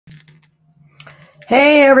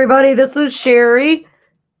Hey everybody, this is Sherry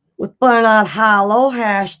with Barnard Hollow,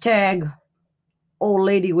 hashtag old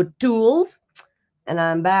lady with tools. And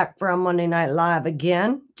I'm back from Monday Night Live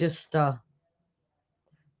again, just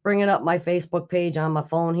bringing up my Facebook page on my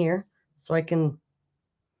phone here so I can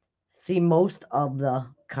see most of the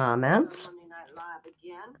comments.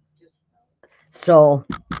 So,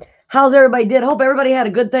 how's everybody did? Hope everybody had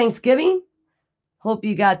a good Thanksgiving. Hope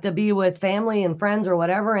you got to be with family and friends or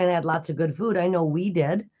whatever and had lots of good food. I know we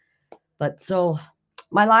did. But so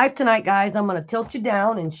my live tonight, guys, I'm going to tilt you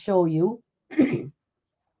down and show you so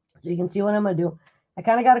you can see what I'm going to do. I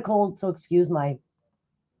kind of got a cold, so excuse my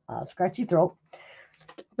scratchy throat.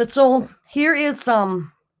 But so here is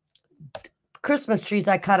some Christmas trees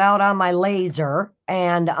I cut out on my laser,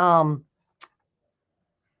 and I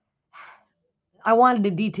wanted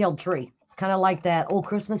a detailed tree, kind of like that old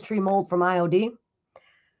Christmas tree mold from IOD.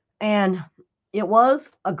 And it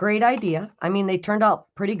was a great idea. I mean, they turned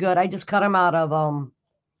out pretty good. I just cut them out of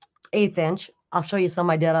 1/8 inch. I'll show you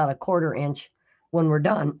some I did out of 1/4 inch when we're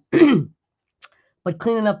done. But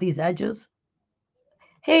cleaning up these edges.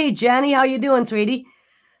 Hey, Jenny, how you doing, sweetie?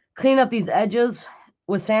 Clean up these edges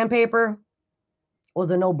with sandpaper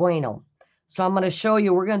was a no bueno. So I'm going to show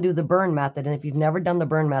you, we're going to do the burn method. And if you've never done the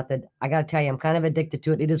burn method, I got to tell you, I'm kind of addicted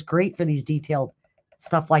to it. It is great for these detailed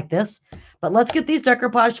stuff like this. But let's get these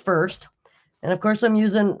decoupaged first. And of course, I'm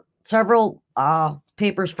using several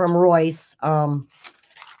papers from Royce.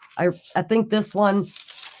 I think this one,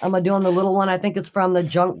 I'm going to do on the little one. I think it's from the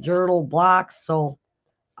Junk Journal blocks. So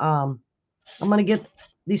I'm going to get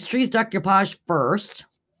these trees decoupaged first.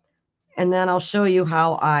 And then I'll show you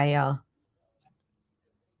how I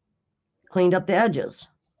cleaned up the edges.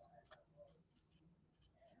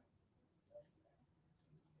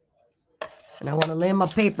 And I want to lay my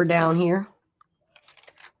paper down here.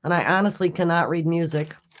 And I honestly cannot read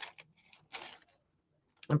music.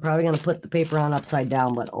 I'm probably going to put the paper on upside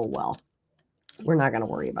down, but oh well. We're not going to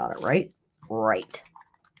worry about it, right? Right.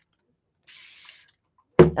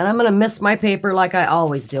 And I'm going to mist my paper like I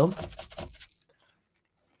always do.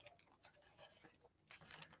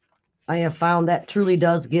 I have found that truly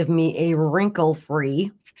does give me a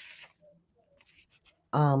wrinkle-free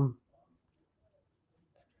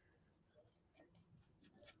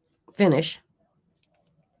finish.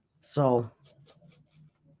 So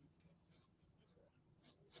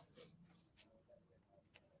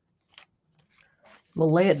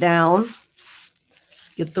we'll lay it down,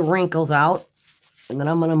 get the wrinkles out, and then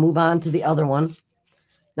I'm going to move on to the other one.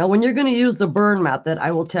 Now, when you're going to use the burn method,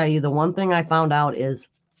 I will tell you the one thing I found out is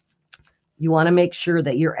you want to make sure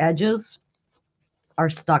that your edges are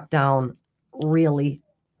stuck down really,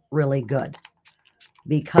 really good,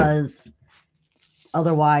 because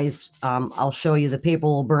otherwise, I'll show you the paper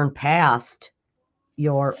will burn past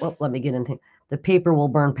your, oh, let me get in here. The paper will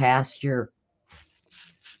burn past your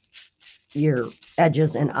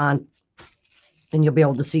edges and on, and you'll be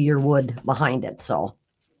able to see your wood behind it. So,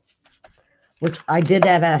 which I did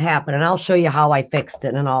have that happen, and I'll show you how I fixed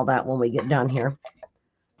it and all that when we get done here.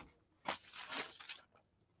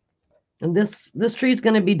 And this tree is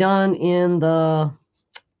going to be done in the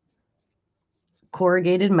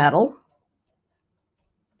corrugated metal.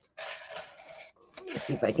 Let's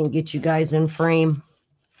see if I can get you guys in frame.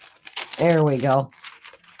 There we go.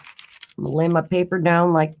 I'm going to lay my paper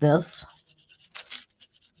down like this.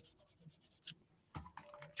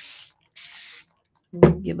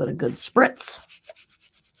 Give it a good spritz.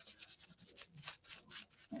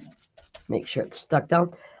 Make sure it's stuck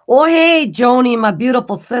down. Oh, hey, Joni, my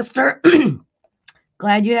beautiful sister.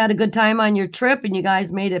 Glad you had a good time on your trip and you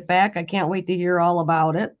guys made it back. I can't wait to hear all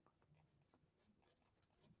about it.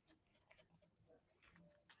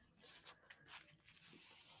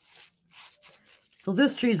 So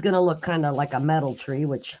this tree is going to look kind of like a metal tree,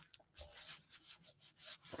 which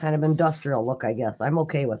kind of industrial look, I guess. I'm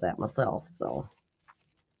okay with that myself. So,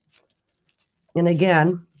 and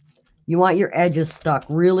again, you want your edges stuck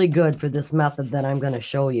really good for this method that I'm going to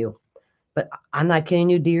show you. But I'm not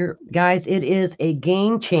kidding you, dear guys. It is a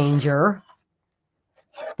game changer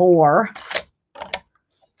for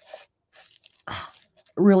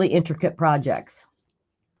really intricate projects.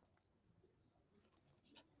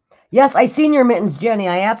 Yes, I seen your mittens, Jenny.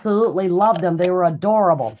 I absolutely loved them. They were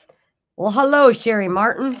adorable. Well, hello, Sherry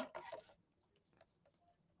Martin.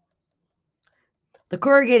 The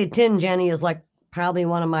corrugated tin, Jenny, is like probably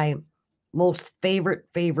one of my most favorite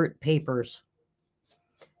papers.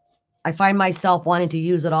 I find myself wanting to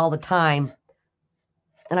use it all the time.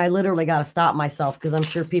 And I literally got to stop myself because I'm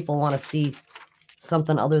sure people want to see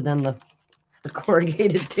something other than the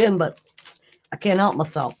corrugated tin, but I can't help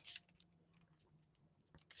myself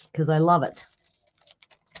because I love it.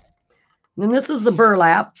 And this is the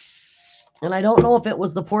burlap. And I don't know if it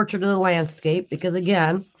was the portrait of the landscape because,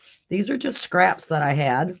 again, these are just scraps that I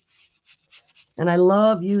had. And I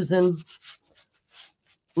love using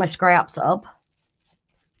my scraps up.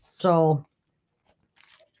 So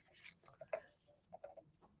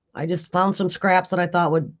I just found some scraps that I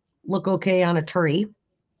thought would look okay on a tree.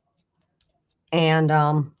 And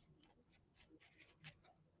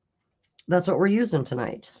that's what we're using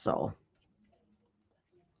tonight. So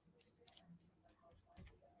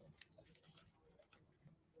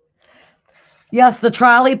yes, the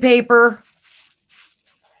trolley paper,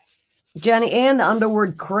 Jenny, and the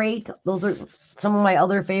Underwood crate. Those are some of my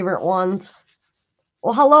other favorite ones.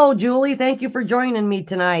 Well, hello, Julie. Thank you for joining me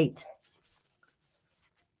tonight.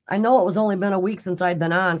 I know it was only been a week since I'd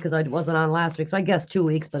been on because I wasn't on last week. So I guess 2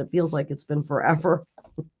 weeks, but it feels like it's been forever.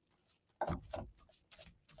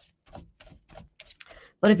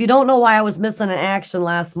 But if you don't know why I was missing an action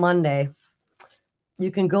last Monday,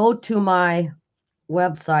 you can go to my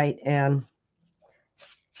website and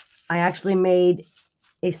I actually made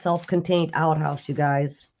a self-contained outhouse, you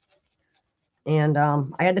guys. And I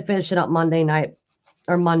had to finish it up Monday night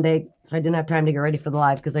or Monday, so I didn't have time to get ready for the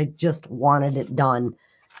live because I just wanted it done.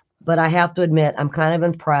 But I have to admit, I'm kind of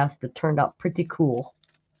impressed. It turned out pretty cool.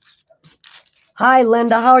 Hi,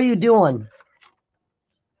 Linda. How are you doing?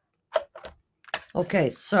 Okay,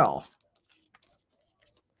 so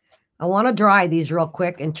I want to dry these real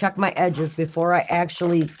quick and check my edges before I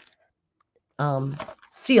actually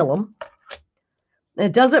seal them.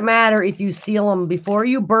 It doesn't matter if you seal them before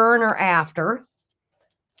you burn or after.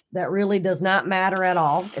 That really does not matter at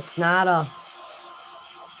all. It's not a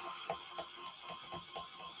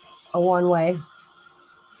one-way.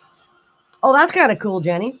 Oh, that's kind of cool,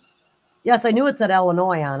 Jenny. Yes, I knew it said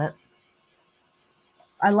Illinois on it.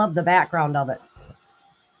 I love the background of it.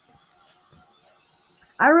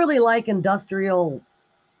 I really like industrial,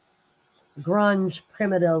 grunge,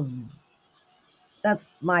 primitive.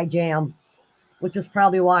 That's my jam, which is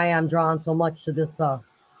probably why I'm drawn so much to this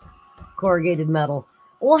corrugated metal.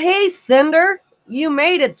 Well, hey, Cinder. You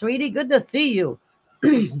made it, sweetie. Good to see you.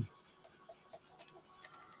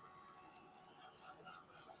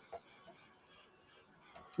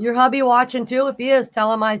 Your hubby watching too? If he is,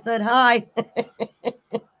 tell him I said hi.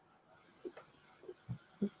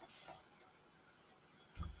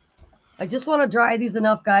 I just want to dry these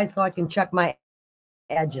enough, guys, so I can check my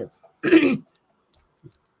edges.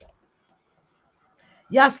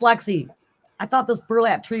 Yes, Lexi. I thought this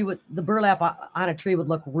burlap on a tree would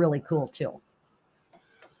look really cool too.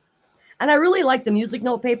 And I really like the music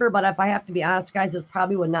note paper, but if I have to be honest, guys, it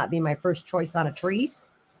probably would not be my first choice on a tree.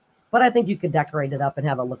 But I think you could decorate it up and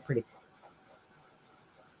have it look pretty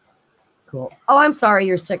cool. Oh, I'm sorry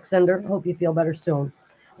you're sick, Cinder. Hope you feel better soon.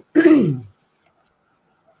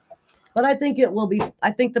 But I think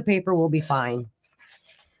the paper will be fine.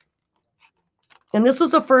 And this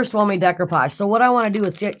was the first one we decoupaged. So what I want to do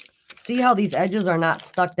is see how these edges are not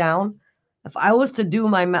stuck down. If I was to do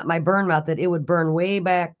my burn method, it would burn way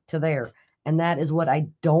back to there. And that is what I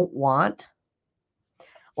don't want.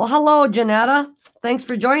 Well, hello, Janetta. Thanks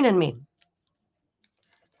for joining me.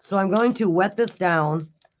 So I'm going to wet this down,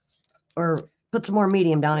 or put some more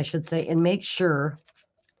medium down, I should say, and make sure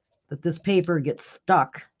that this paper gets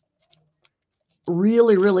stuck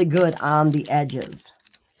really, really good on the edges.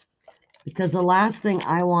 Because the last thing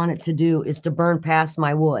I want it to do is to burn past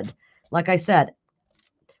my wood. Like I said,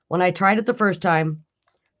 when I tried it the first time,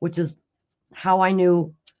 which is how I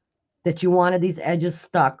knew that you wanted these edges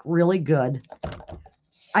stuck really good,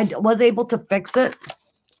 I was able to fix it.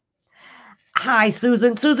 Hi,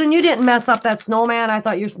 Susan. Susan, you didn't mess up that snowman. I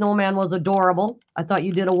thought your snowman was adorable. I thought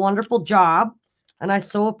you did a wonderful job. And I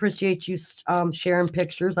so appreciate you sharing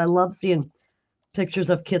pictures. I love seeing pictures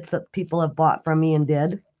of kits that people have bought from me and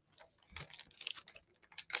did.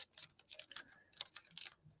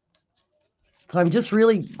 So I'm just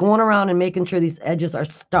really going around and making sure these edges are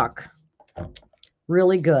stuck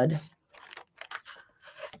really good.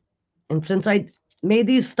 And since I made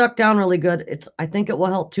these stuck down really good, I think it will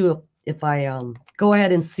help too if I go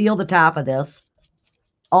ahead and seal the top of this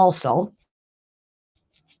also.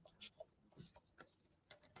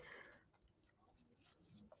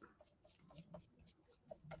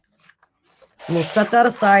 And we'll set that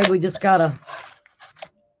aside. We just got to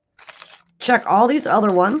check all these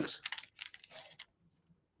other ones.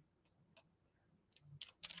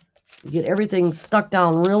 Get everything stuck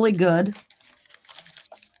down really good.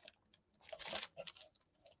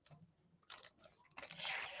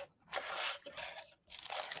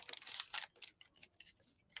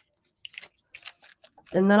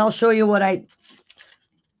 And then I'll show you what I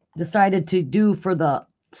decided to do for the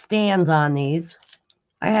stands on these.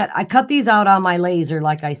 I cut these out on my laser,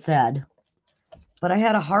 like I said, but I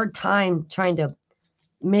had a hard time trying to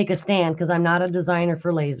make a stand because I'm not a designer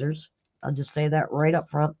for lasers. I'll just say that right up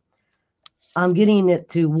front. I'm getting it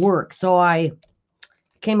to work, so I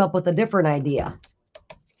came up with a different idea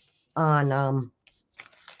on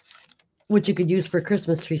what you could use for a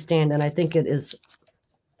Christmas tree stand, and I think it is,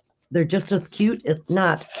 they're just as cute, if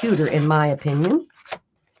not cuter, in my opinion.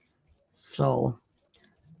 So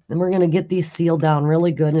then we're going to get these sealed down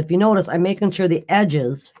really good. And if you notice, I'm making sure the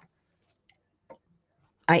edges,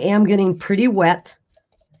 I am getting pretty wet,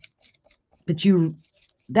 but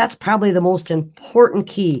that's probably the most important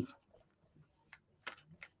key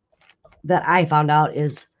that I found out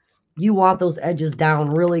is you want those edges down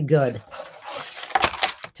really good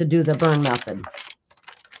to do the burn method.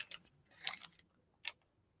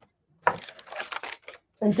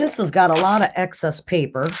 And this has got a lot of excess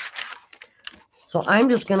paper, so I'm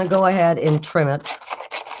just going to go ahead and trim it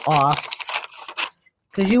off,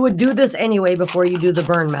 because you would do this anyway before you do the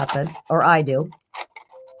burn method, or I do.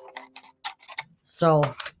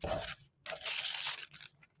 So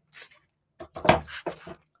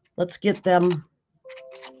let's get them.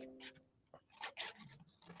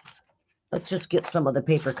 Let's just get some of the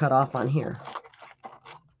paper cut off on here.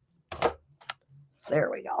 There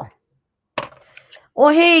we go. Oh,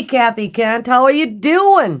 hey, Kathy Kent. How are you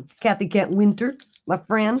doing? Kathy Kent Winter, my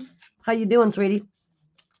friend. How you doing, sweetie?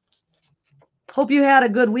 Hope you had a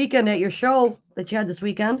good weekend at your show that you had this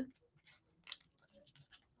weekend.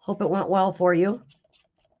 Hope it went well for you.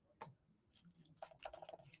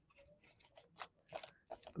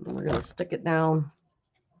 And we're going to stick it down.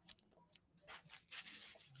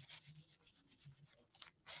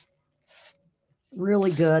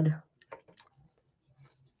 Really good.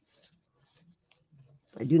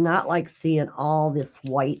 I do not like seeing all this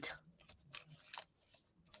white.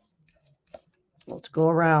 So let's go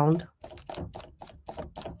around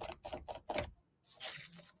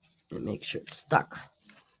and make sure it's stuck.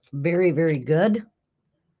 Very, very good.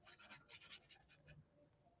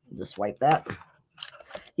 Just wipe that.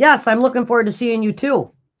 Yes, I'm looking forward to seeing you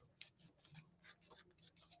too.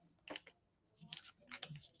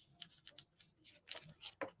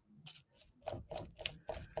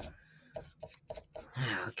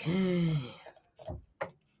 Okay.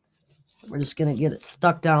 We're just going to get it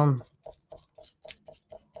stuck down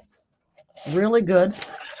really good.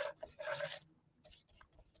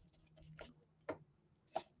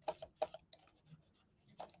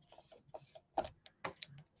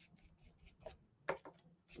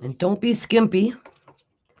 And don't be skimpy.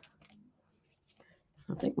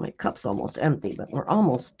 I think my cup's almost empty, but we're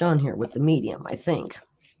almost done here with the medium, I think.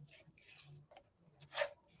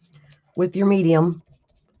 With your medium,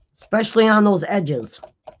 especially on those edges.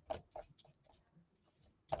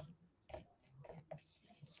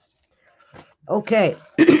 Okay.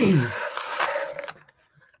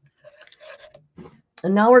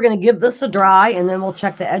 And now we're going to give this a dry, and then we'll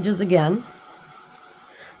check the edges again.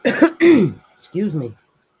 Excuse me.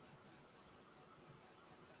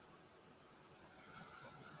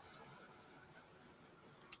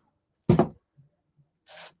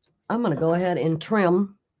 I'm going to go ahead and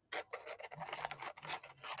trim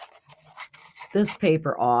this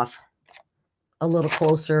paper off a little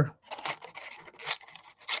closer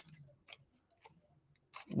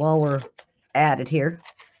while we're at it here.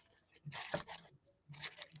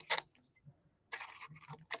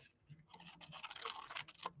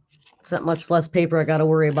 It's that much less paper I got to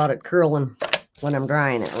worry about it curling when I'm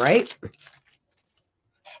drying it, right?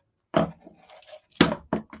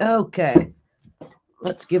 Okay,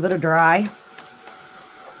 let's give it a dry.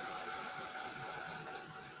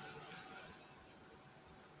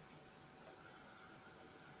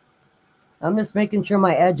 I'm just making sure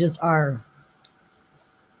my edges are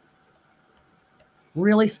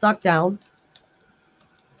really stuck down.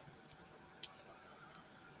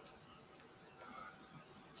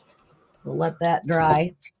 We'll let that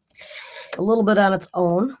dry a little bit on its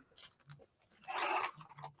own.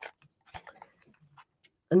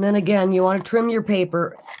 And then again, you want to trim your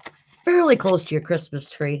paper fairly close to your Christmas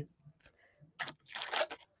tree.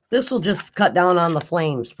 This will just cut down on the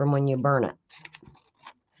flames from when you burn it.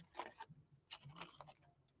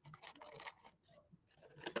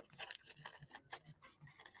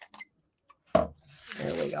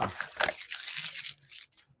 There we go.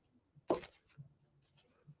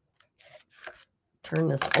 Turn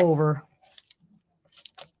this over.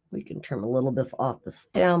 We can trim a little bit off the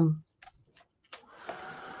stem.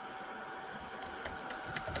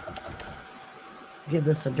 Give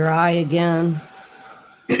this a dry again.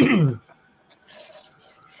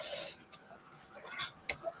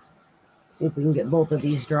 See if we can get both of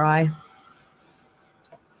these dry.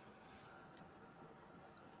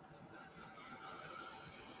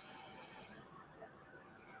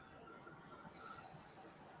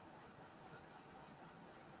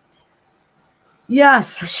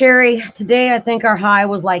 Yes, Sherry, today I think our high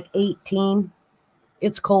was like 18.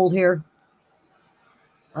 It's cold here.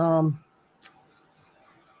 But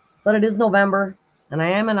it is November, and I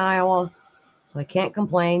am in Iowa, so I can't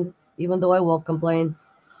complain, even though I will complain,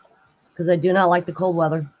 because I do not like the cold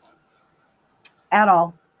weather at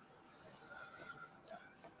all.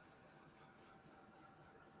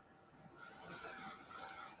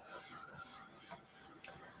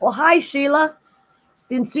 Well, hi, Sheila.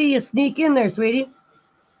 Didn't see you sneak in there, sweetie.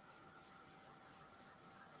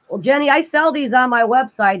 Well, Jenny, I sell these on my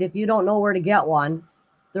website if you don't know where to get one.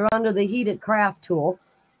 They're under the heated craft tool.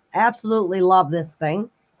 Absolutely love this thing,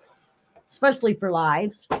 especially for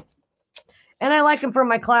lives. And I like them for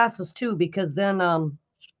my classes too, because then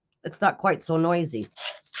it's not quite so noisy.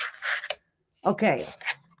 Okay,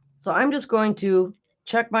 so I'm just going to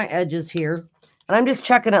check my edges here. And I'm just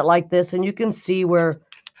checking it like this, and you can see where,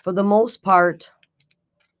 for the most part,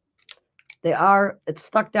 it's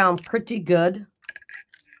stuck down pretty good.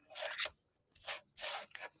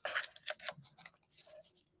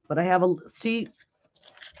 But I have let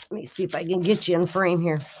me see if I can get you in frame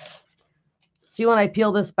here. See, when I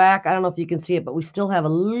peel this back, I don't know if you can see it, but we still have a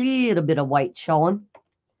little bit of white showing.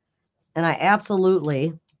 And I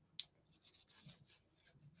absolutely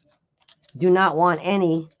do not want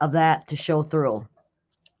any of that to show through.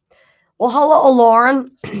 Well, hello,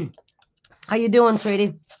 Lauren. How you doing,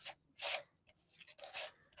 sweetie?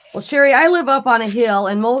 Well, Sherry, I live up on a hill,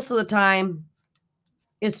 and most of the time,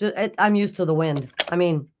 I'm used to the wind. I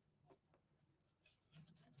mean,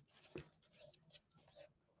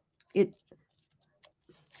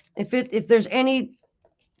 if there's any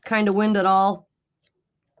kind of wind at all,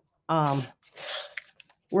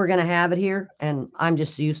 we're gonna have it here, and I'm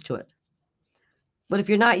just used to it. But if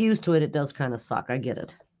you're not used to it, it does kind of suck. I get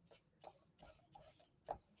it.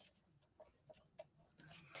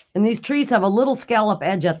 And these trees have a little scallop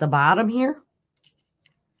edge at the bottom here.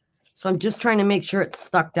 So I'm just trying to make sure it's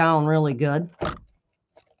stuck down really good.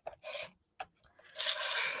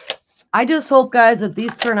 I just hope, guys, that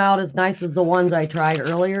these turn out as nice as the ones I tried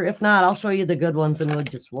earlier. If not, I'll show you the good ones, and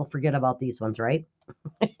we'll forget about these ones, right?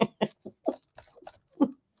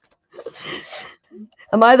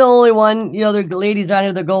 Am I the only one, the other ladies on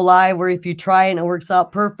here that go live, where if you try and it works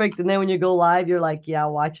out perfect, and then when you go live, you're like, yeah,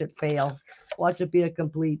 watch it fail. Watch it be a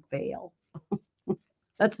complete fail.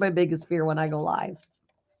 That's my biggest fear when I go live.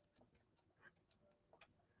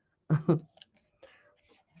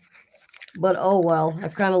 But oh well,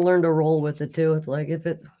 I've kind of learned to roll with it too. It's like if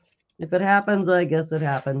it happens, I guess it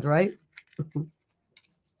happens, right?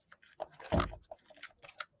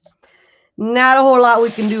 Not a whole lot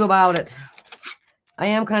we can do about it. I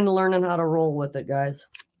am kind of learning how to roll with it, guys.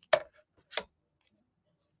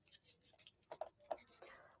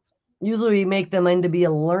 Usually we make them into be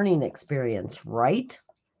a learning experience, right?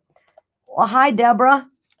 Well, hi, Deborah.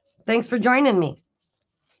 Thanks for joining me.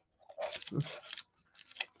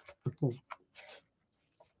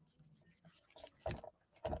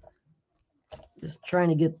 Just trying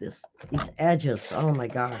to get these edges. Oh my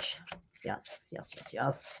gosh. Yes.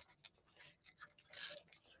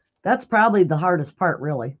 That's probably the hardest part,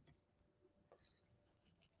 really.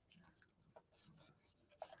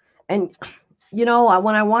 And,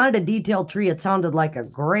 when I wanted a detailed tree, it sounded like a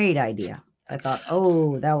great idea. I thought,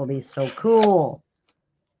 oh, that would be so cool.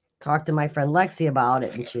 Talked to my friend Lexi about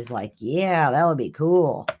it, and she's like, yeah, that would be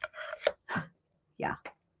cool. Yeah.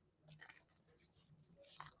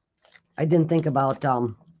 I didn't think about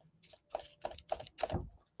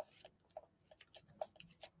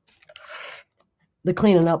the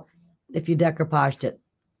cleaning up if you decoupaged it.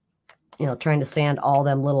 Trying to sand all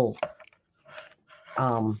them little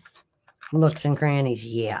nooks and crannies.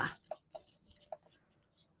 Yeah.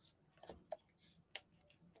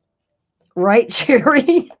 Right,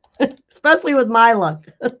 Sherry? Especially with my luck.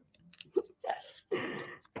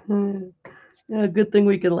 Yeah, good thing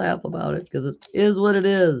we can laugh about it, because it is what it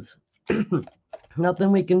is.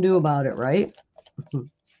 Nothing we can do about it, right? I'm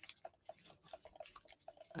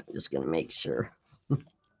just going to make sure.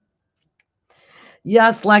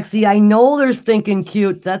 Yes, Lexi, I know they're stinking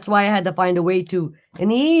cute. That's why I had to find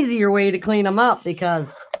an easier way to clean them up,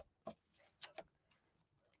 because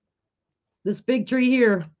this big tree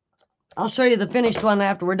here, I'll show you the finished one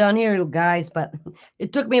after we're done here, guys, but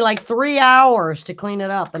it took me like 3 hours to clean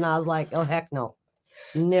it up, and I was like, oh, heck no.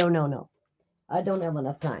 No. I don't have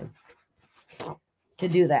enough time to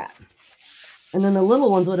do that. And then the little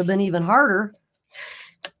ones would have been even harder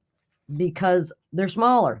because they're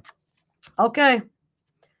smaller. Okay.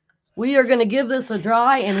 We are going to give this a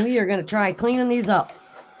try, and we are going to try cleaning these up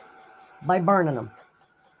by burning them.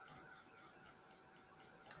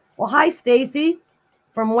 Well, hi, Stacy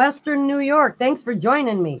from Western New York. Thanks for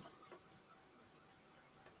joining me.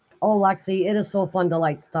 Oh, Lexi, it is so fun to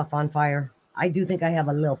light stuff on fire. I do think I have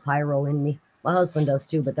a little pyro in me. My husband does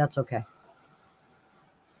too, but that's okay.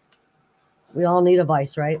 We all need a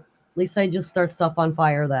vice, right? At least I just start stuff on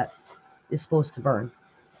fire that is supposed to burn.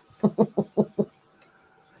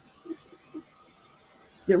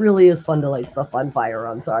 It really is fun to light stuff on fire.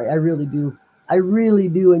 I'm sorry. I really do. I really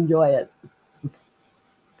do enjoy it.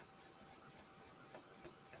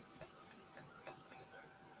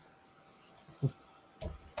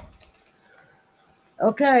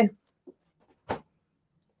 Okay.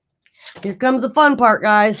 Here comes the fun part,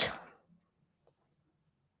 guys.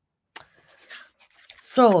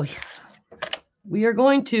 So we are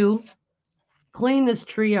going to clean this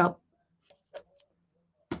tree up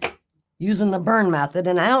using the burn method.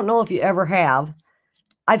 And I don't know if you ever have.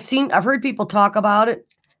 I've heard people talk about it.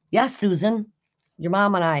 Yes, Susan, your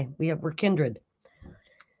mom and I, we're kindred.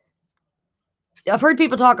 I've heard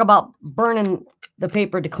people talk about burning the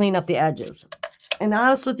paper to clean up the edges. And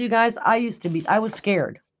honest with you guys, I was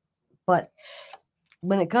scared. But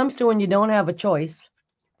when it comes to when you don't have a choice,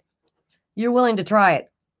 you're willing to try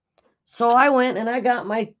it. So I went and I got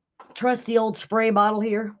my trusty old spray bottle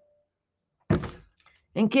here.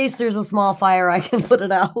 In case there's a small fire, I can put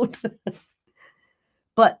it out.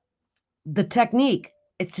 But the technique,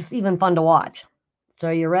 it's just even fun to watch. So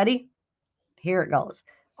are you ready? Here it goes.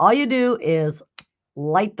 All you do is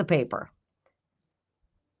light the paper.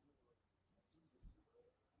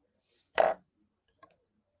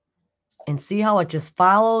 And see how it just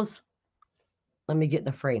follows? Let me get in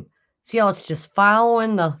the frame. See how it's just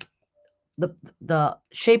following the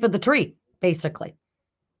shape of the tree, basically.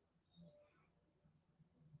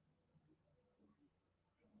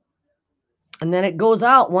 And then it goes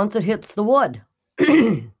out once it hits the wood.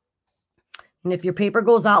 And if your paper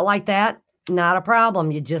goes out like that, not a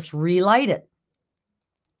problem. You just relight it.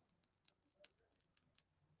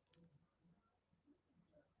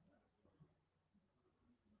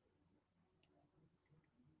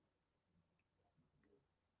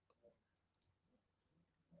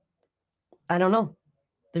 I don't know.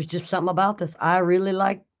 There's just something about this. I really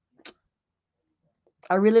like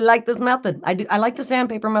this method. I like the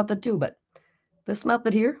sandpaper method too, but this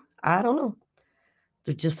method here, I don't know.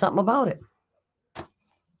 There's just something about it.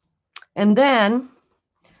 And then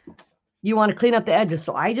you want to clean up the edges.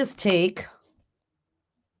 So I just take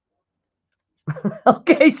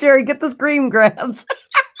okay, Sherry, get the screen grabs.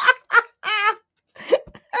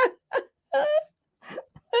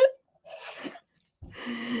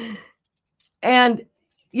 And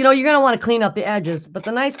you're going to want to clean up the edges, but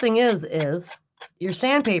the nice thing is your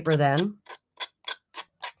sandpaper then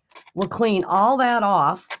will clean all that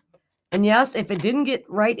off. And yes, if it didn't get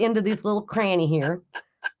right into this little cranny here,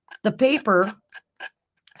 the paper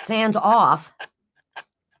sands off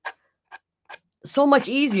so much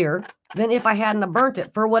easier than if I hadn't burnt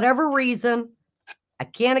it. For whatever reason, I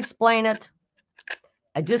can't explain it.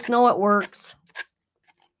 I just know it works.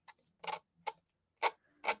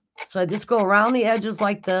 So I just go around the edges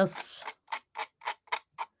like this.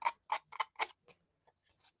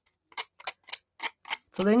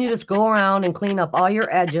 So then you just go around and clean up all your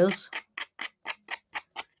edges.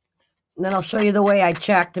 And then I'll show you the way I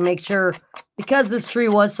check to make sure, because this tree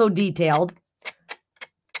was so detailed,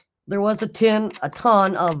 there was a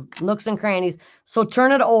ton of nooks and crannies. So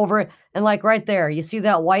turn it over, and like right there, you see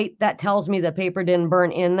that white? That tells me the paper didn't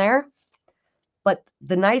burn in there. But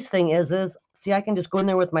the nice thing is see, I can just go in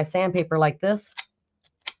there with my sandpaper like this,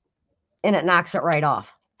 and it knocks it right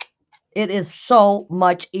off. It is so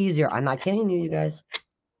much easier. I'm not kidding you guys.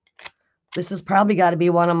 This has probably got to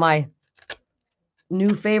be one of my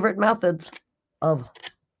new favorite methods of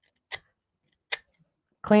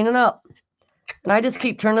cleaning up. And I just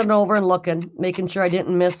keep turning it over and looking, making sure I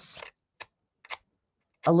didn't miss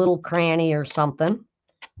a little cranny or something.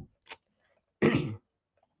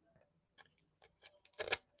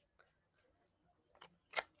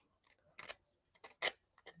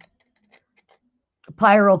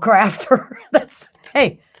 Pyrocrafter.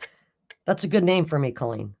 Hey, that's a good name for me,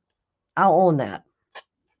 Colleen. I'll own that.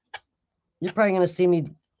 You're probably going to see me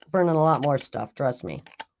burning a lot more stuff, trust me.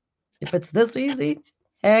 If it's this easy,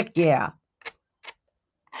 heck yeah.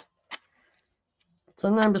 So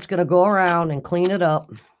then I'm just going to go around and clean it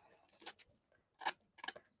up.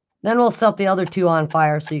 Then we'll set the other two on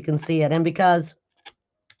fire so you can see it. And because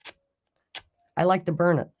I like to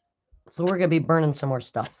burn it. So we're going to be burning some more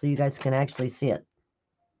stuff so you guys can actually see it.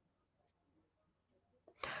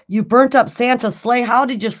 You burnt up Santa's sleigh. How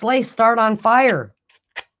did your sleigh start on fire?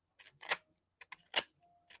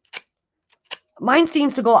 Mine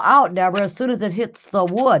seems to go out, Deborah, as soon as it hits the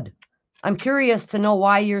wood. I'm curious to know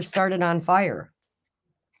why yours started on fire.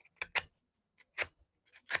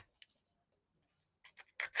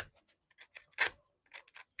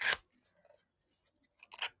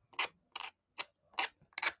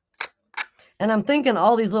 And I'm thinking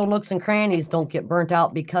all these little nooks and crannies don't get burnt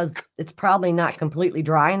out because it's probably not completely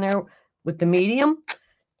dry in there with the medium.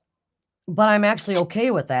 But I'm actually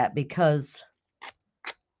okay with that because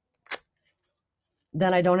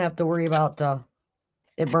then I don't have to worry about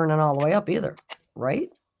it burning all the way up either,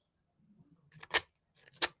 right?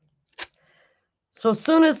 So as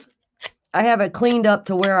soon as I have it cleaned up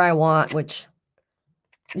to where I want, which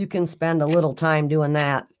you can spend a little time doing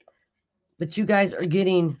that, but you guys are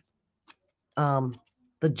getting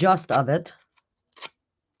the gist of it.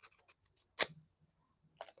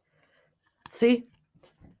 See?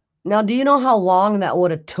 Now, do you know how long that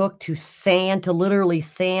would have took to sand, to literally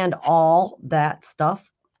sand all that stuff?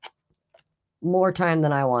 More time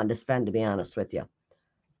than I wanted to spend, to be honest with you.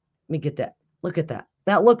 Let me get that. Look at that.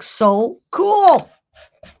 That looks so cool.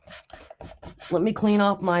 Let me clean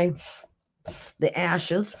off the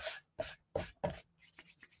ashes.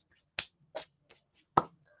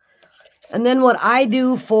 And then what I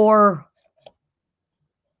do for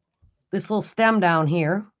this little stem down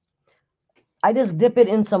here, I just dip it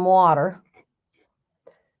in some water,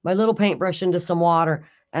 my little paintbrush into some water,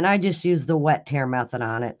 and I just use the wet tear method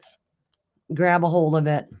on it. Grab a hold of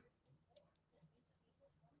it,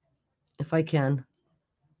 if I can,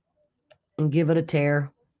 and give it a tear.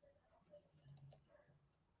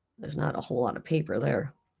 There's not a whole lot of paper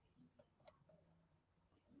there.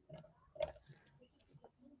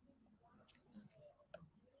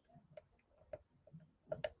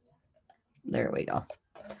 There we go.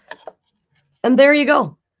 And there you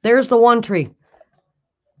go. There's the one tree.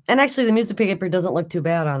 And actually, the music paper doesn't look too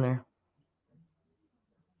bad on there.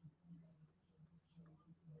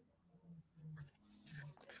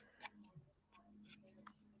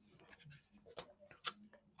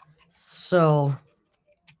 So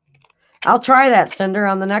I'll try that, Cinder,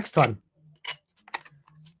 on the next one.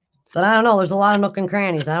 But I don't know. There's a lot of nook and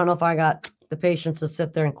crannies. I don't know if I got the patience to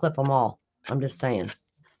sit there and clip them all. I'm just saying.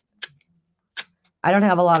 I don't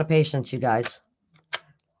have a lot of patience, you guys.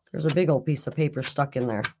 There's a big old piece of paper stuck in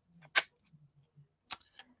there.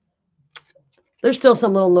 There's still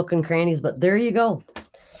some little nook and crannies, but there you go.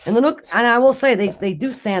 And the nook, and I will say they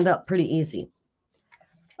do sand up pretty easy.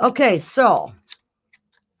 Okay, so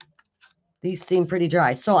these seem pretty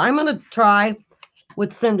dry. So I'm going to try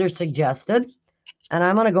what Cinder suggested. And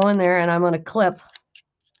I'm going to go in there and I'm going to clip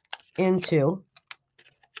into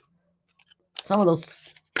some of those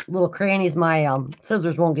little crannies my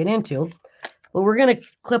scissors won't get into. But we're going to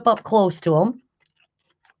clip up close to them.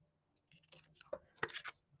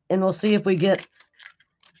 And we'll see if we get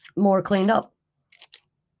more cleaned up.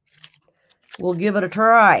 We'll give it a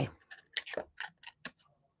try.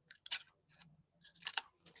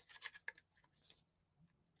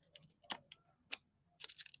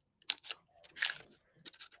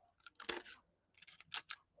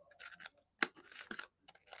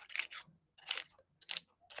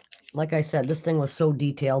 Like I said, this thing was so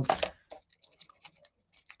detailed.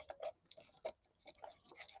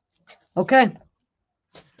 Okay.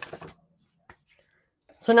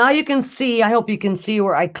 So now you can see, I hope you can see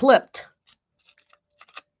where I clipped.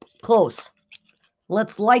 Close.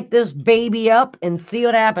 Let's light this baby up and see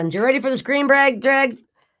what happens. You ready for the screen grab,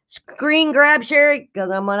 Sherry?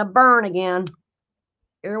 Because I'm going to burn again.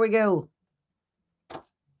 Here we go.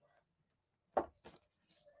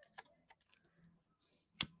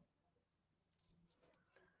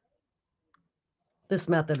 This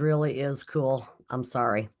method really is cool. I'm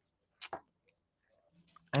sorry.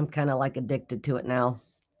 I'm kind of like addicted to it now.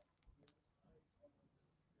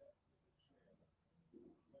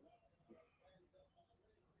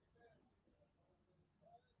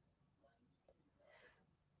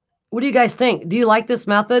 What do you guys think? Do you like this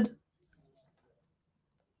method?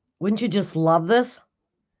 Wouldn't you just love this?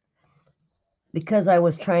 Because I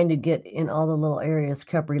was trying to get in all the little areas,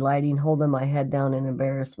 kept relighting, holding my head down in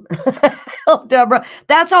embarrassment. Oh, Deborah,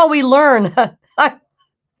 that's all we learn.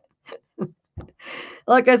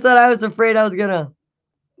 Like I said, I was afraid I was going to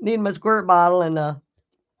need my squirt bottle and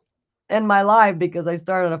end my life because I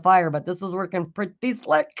started a fire, but this is working pretty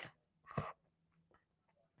slick.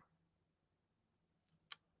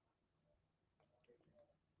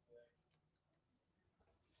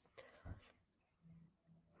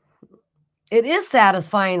 It is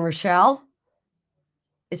satisfying, Rochelle.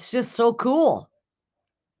 It's just so cool.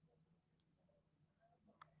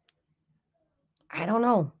 I don't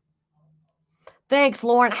know. Thanks,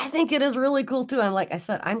 Lauren. I think it is really cool too. And like I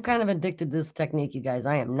said, I'm kind of addicted to this technique, you guys.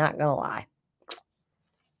 I am not going to lie.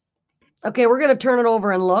 Okay, we're going to turn it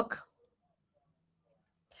over and look.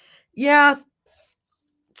 Yeah,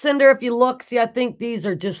 Cinder, if you look, see, I think these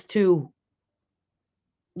are just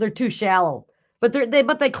they're too shallow. But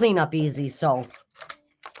they clean up easy, so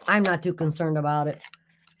I'm not too concerned about it.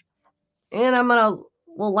 And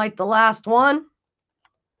we'll light the last one.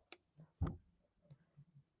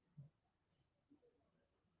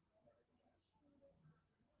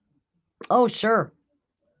 Oh, sure.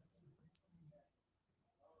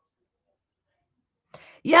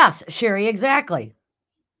 Yes, Sherry, exactly.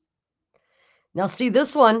 Now see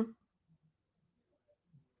this one.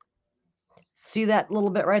 See that little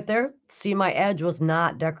bit right there? See, my edge was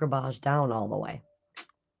not decoupaged down all the way.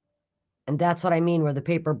 And that's what I mean where the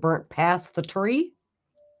paper burnt past the tree.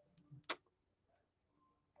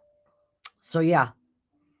 So yeah.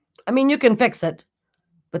 I mean, you can fix it.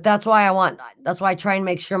 But that's why I try and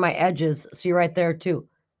make sure my edges, see right there too,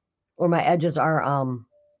 where my edges are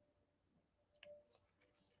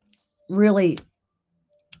really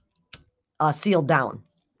sealed down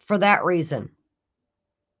for that reason.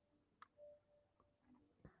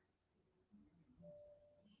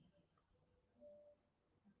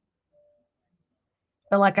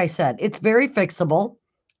 But like I said, it's very fixable.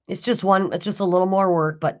 It's just a little more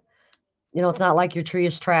work, but you know, it's not like your tree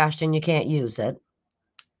is trashed and you can't use it.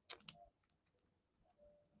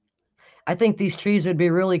 I think these trees would be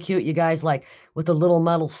really cute, you guys, like with a little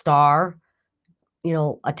metal star, you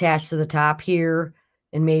know, attached to the top here,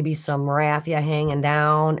 and maybe some raffia hanging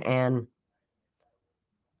down. And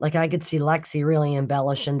like I could see Lexi really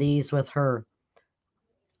embellishing these with her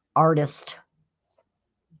artist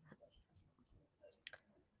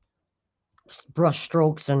brush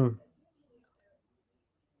strokes, and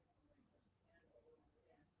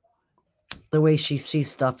the way she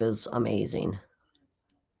sees stuff is amazing.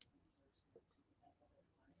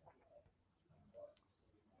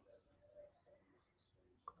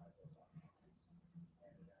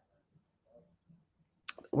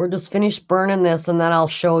 We're just finished burning this, and then I'll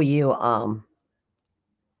show you I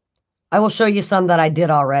will show you some that I did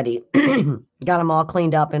already. Got them all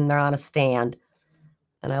cleaned up and they're on a stand,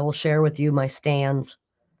 and I will share with you my stands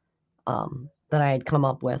that I had come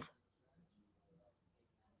up with.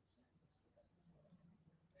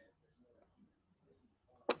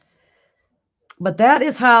 But that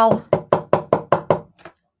is how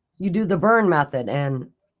you do the burn method. And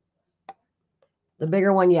the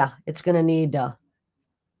bigger one, yeah, it's gonna need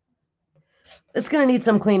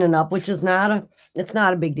some cleaning up, which is it's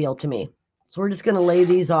not a big deal to me. So we're just gonna lay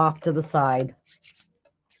these off to the side.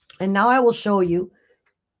 And now I will show you.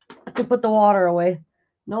 I can put the water away.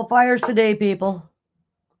 No fires today, people.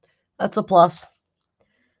 That's a plus.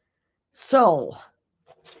 So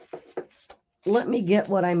let me get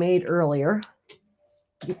what I made earlier.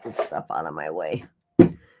 Get this stuff out of my way.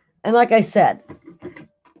 And like I said,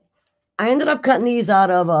 I ended up cutting these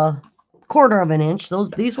out of a 1/4 of an inch.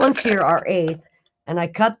 These ones here are 1/8, and I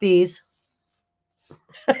cut these.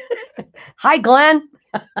 Hi, Glenn.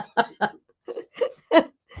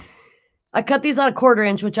 I cut these out a 1/4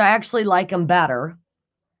 inch, which I actually like them better.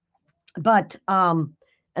 But and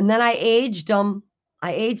then I aged them.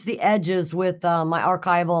 I aged the edges with my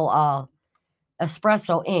archival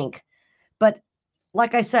espresso ink. But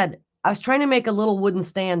like I said, I was trying to make a little wooden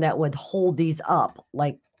stand that would hold these up,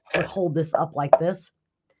 like would hold this up like this.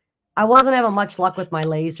 I wasn't having much luck with my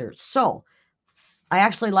lasers. So I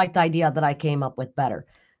actually like the idea that I came up with better.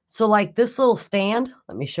 So like this little stand,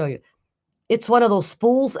 let me show you. It's one of those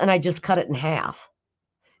spools, and I just cut it in half.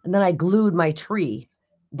 And then I glued my tree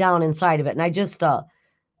down inside of it. And I just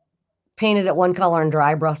painted it one color and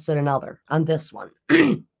dry brushed it another on this one.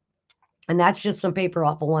 And that's just some paper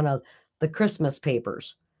off of one of the Christmas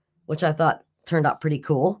papers, which I thought turned out pretty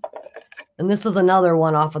cool. And this is another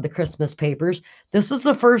one off of the Christmas papers. This is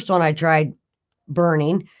the first one I tried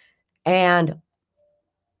burning. And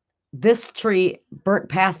this tree burnt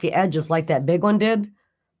past the edges like that big one did.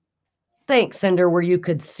 Thanks, Cinder, where you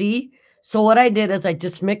could see. So what I did is I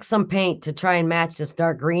just mixed some paint to try and match this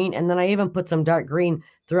dark green. And then I even put some dark green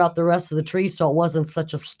throughout the rest of the tree so it wasn't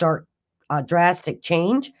such a stark, drastic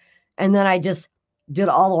change. And then I just did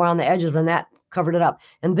all around the edges, and that covered it up.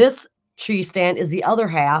 And this tree stand is the other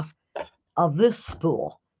half of this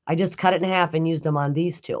spool. I just cut it in half and used them on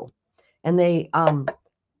these two. And they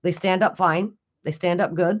stand up fine. They stand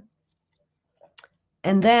up good.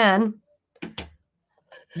 And then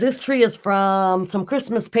This tree is from some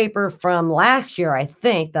Christmas paper from last year, I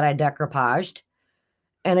think, that I decoupaged.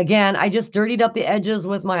 And again, I just dirtied up the edges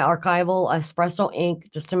with my archival espresso ink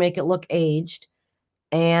just to make it look aged.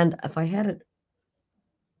 And if I had it,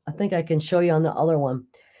 I think I can show you on the other one.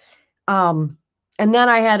 And then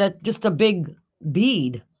I had just a big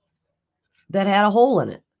bead that had a hole in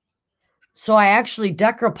it. So I actually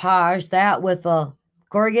decoupaged that with a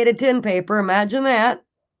corrugated tin paper. Imagine that.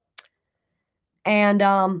 And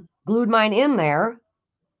glued mine in there.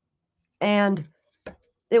 And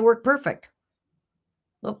it worked perfect.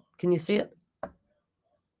 Oh, can you see it?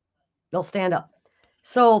 They'll stand up.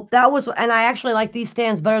 So that was, and I actually like these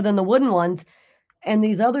stands better than the wooden ones. And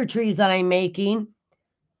these other trees that I'm making,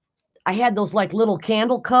 I had those like little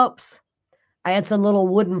candle cups. I had some little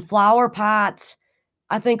wooden flower pots.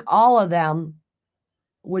 I think all of them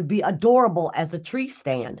would be adorable as a tree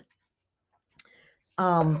stand.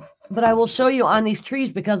 But I will show you on these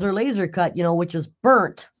trees because they're laser cut, which is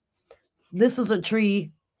burnt. This is a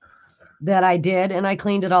tree that I did and I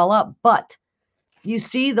cleaned it all up. But you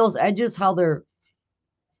see those edges, how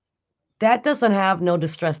that doesn't have no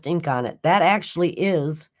distressed ink on it. That actually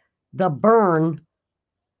is the burn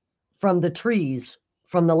from the trees,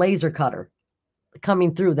 from the laser cutter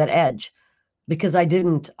coming through that edge, because I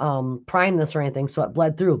didn't prime this or anything, so it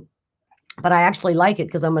bled through. But I actually like it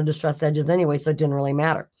because I'm going to distress edges anyway, so it didn't really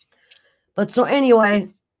matter. But so anyway,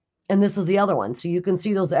 and this is the other one. So you can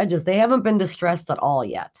see those edges. They haven't been distressed at all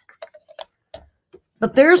yet.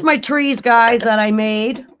 But there's my trees, guys, that I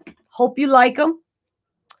made. Hope you like them.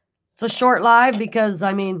 It's a short live because,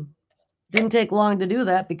 didn't take long to do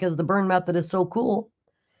that because the burn method is so cool.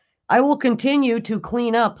 I will continue to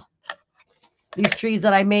clean up these trees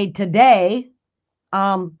that I made today.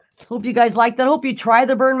 Hope you guys like that. Hope you try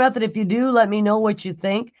the burn method. If you do, let me know what you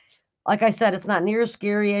think. Like I said, it's not near as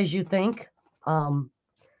scary as you think.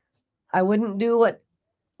 I wouldn't do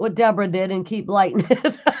what Deborah did and keep lighting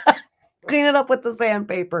it. Clean it up with the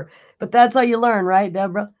sandpaper. But that's how you learn, right,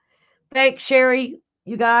 Deborah? Thanks, Sherry.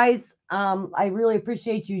 You guys, I really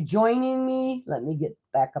appreciate you joining me. Let me get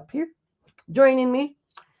back up here. Joining me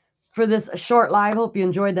for this short live. Hope you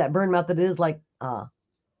enjoyed that burn method. It is like, well,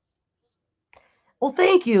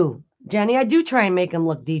 thank you, Jenny. I do try and make them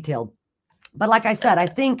look detailed. But like I said, I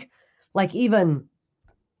think like even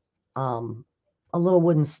a little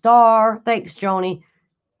wooden star. Thanks, Joni.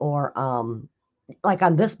 Or like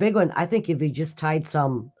on this big one, I think if you just tied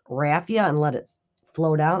some raffia and let it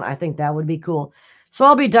flow down, I think that would be cool. So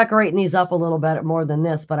I'll be decorating these up a little bit more than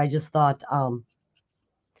this, but I just thought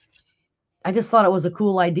it was a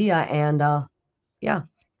cool idea. And yeah,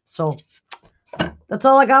 so that's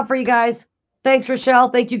all I got for you guys. Thanks, Rochelle.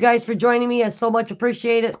 Thank you guys for joining me. I so much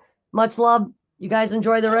appreciate it. Much love. You guys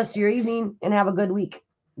enjoy the rest of your evening and have a good week.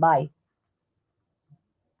 Bye.